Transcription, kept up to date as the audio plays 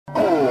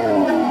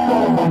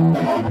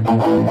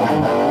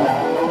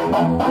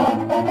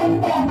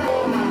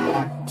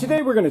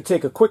Today we're going to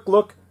take a quick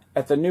look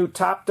at the new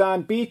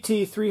TOPDON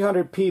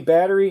BT300P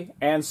battery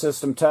and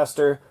system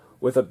tester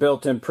with a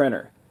built-in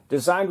printer.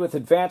 Designed with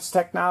advanced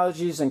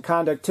technologies and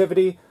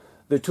conductivity,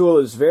 the tool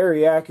is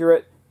very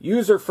accurate,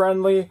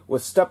 user-friendly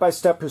with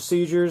step-by-step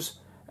procedures,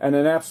 and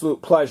an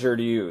absolute pleasure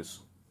to use.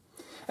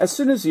 As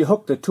soon as you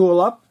hook the tool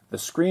up, the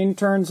screen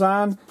turns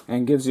on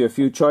and gives you a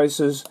few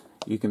choices.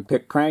 You can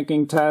pick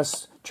cranking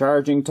test,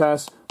 charging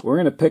test. We're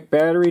going to pick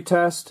battery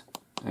test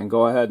and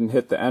go ahead and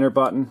hit the enter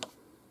button.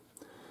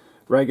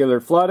 Regular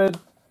flooded,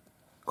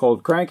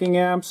 cold cranking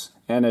amps,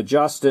 and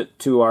adjust it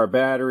to our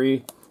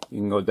battery.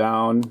 You can go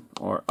down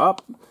or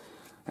up,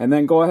 and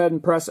then go ahead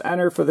and press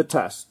enter for the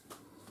test.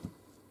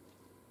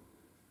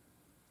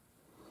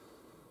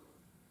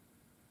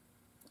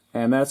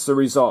 And that's the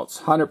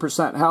results.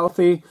 100%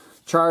 healthy,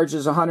 charge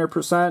is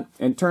 100%,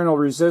 internal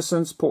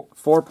resistance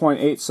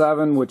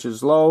 4.87, which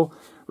is low,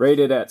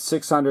 rated at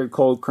 600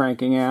 cold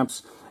cranking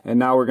amps. And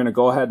now we're going to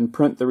go ahead and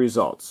print the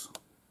results.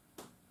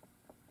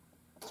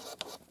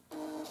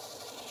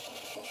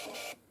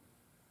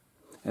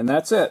 And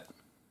that's it.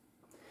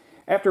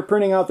 After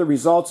printing out the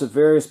results of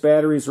various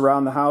batteries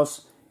around the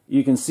house,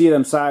 you can see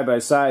them side by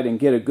side and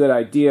get a good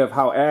idea of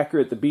how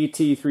accurate the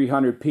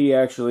BT300P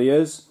actually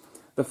is.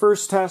 The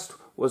first test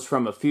was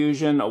from a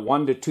Fusion, a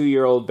 1 to 2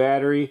 year old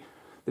battery.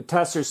 The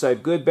tester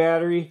said good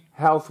battery,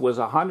 health was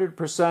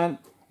 100%,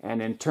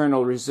 and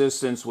internal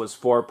resistance was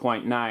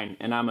 4.9.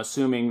 And I'm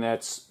assuming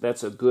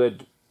that's a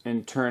good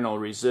internal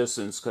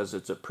resistance because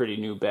it's a pretty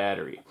new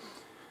battery.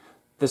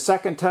 The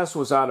second test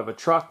was out of a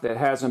truck that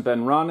hasn't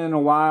been run in a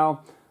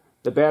while.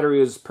 The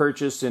battery was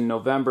purchased in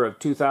November of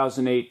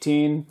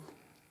 2018.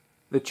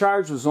 The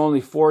charge was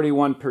only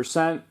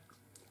 41%.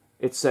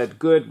 It said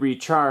good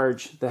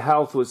recharge. The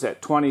health was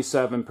at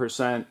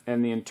 27%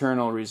 and the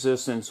internal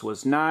resistance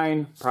was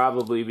 9,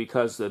 probably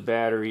because the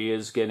battery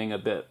is getting a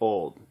bit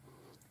old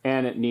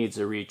and it needs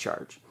a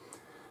recharge.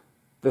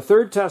 The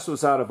third test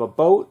was out of a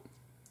boat.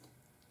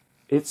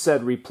 It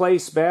said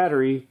replace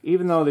battery.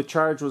 Even though the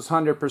charge was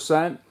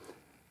 100%,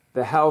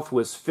 the health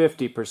was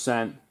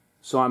 50%,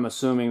 so I'm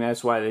assuming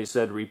that's why they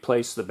said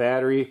replace the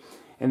battery.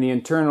 And the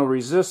internal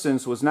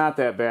resistance was not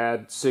that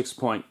bad,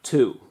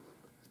 6.2.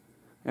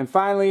 And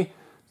finally,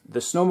 the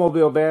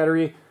snowmobile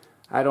battery,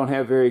 I don't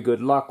have very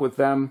good luck with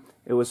them.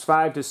 It was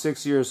 5 to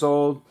 6 years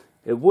old.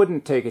 It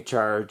wouldn't take a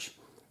charge.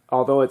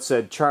 Although it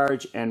said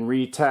charge and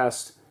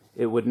retest,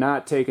 it would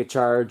not take a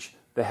charge.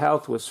 The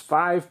health was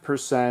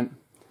 5%.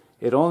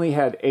 It only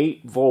had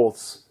 8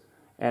 volts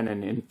and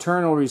an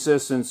internal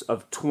resistance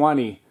of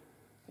 20.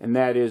 And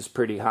that is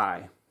pretty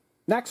high.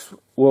 Next,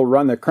 we'll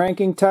run the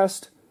cranking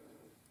test.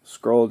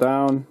 Scroll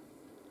down,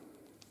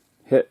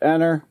 hit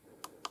enter,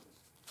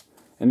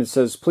 and it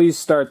says please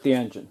start the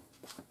engine.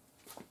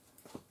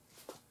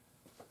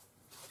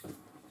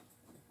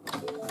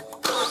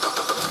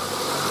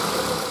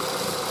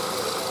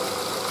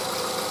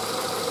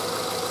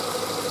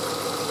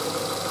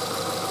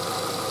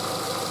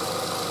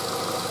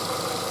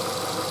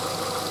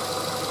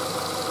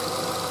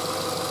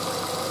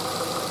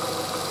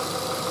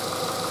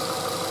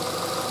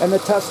 And the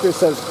tester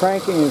says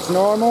cranking is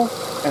normal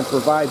and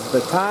provides the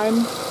time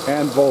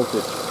and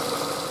voltage.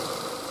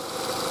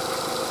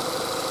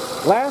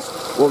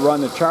 Last, we'll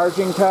run the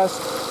charging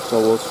test. So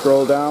we'll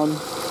scroll down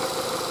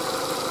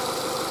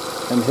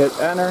and hit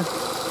enter.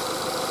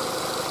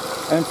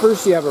 And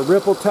first you have a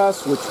ripple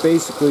test, which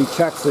basically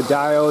checks the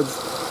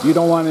diodes. You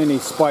don't want any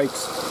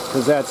spikes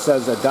because that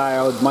says a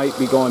diode might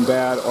be going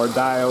bad or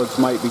diodes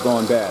might be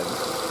going bad.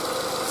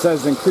 It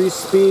says increase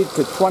speed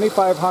to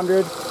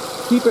 2500.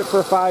 Keep it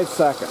for 5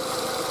 seconds.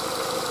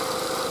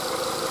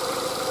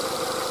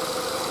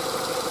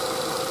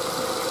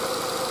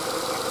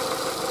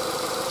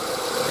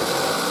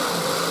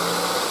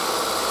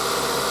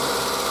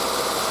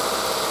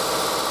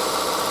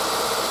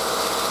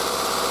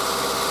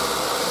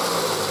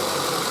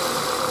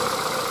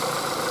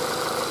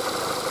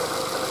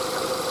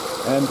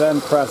 And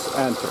then press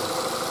enter.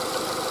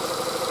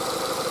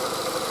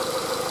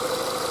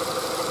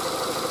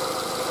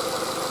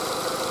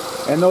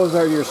 And those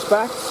are your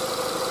specs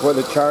for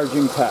the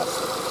charging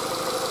test.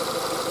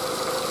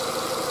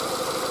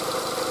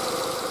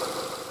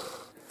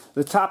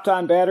 The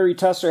TOPDON battery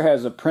tester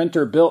has a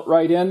printer built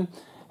right in,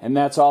 and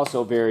that's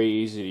also very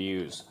easy to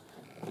use.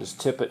 Just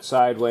tip it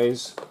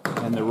sideways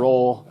and the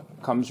roll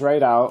comes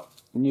right out,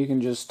 and you can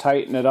just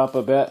tighten it up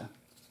a bit.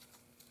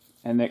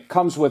 And it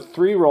comes with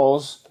 3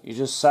 rolls. You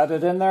just set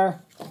it in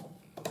there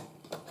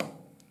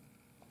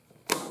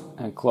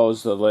and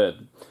close the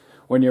lid.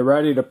 When you're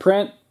ready to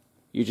print,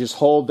 you just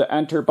hold the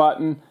enter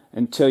button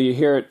until you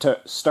hear it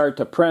start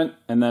to print,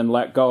 and then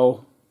let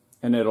go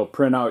and it'll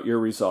print out your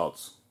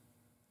results.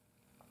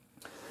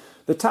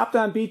 The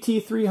TOPDON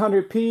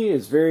BT300P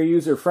is very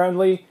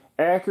user-friendly,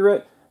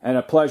 accurate, and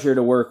a pleasure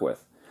to work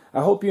with.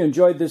 I hope you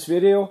enjoyed this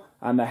video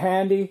on the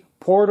handy,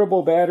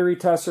 portable battery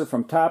tester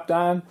from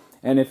TOPDON,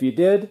 and if you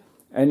did,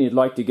 and you'd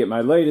like to get my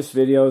latest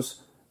videos,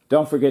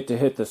 don't forget to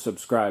hit the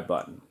subscribe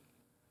button.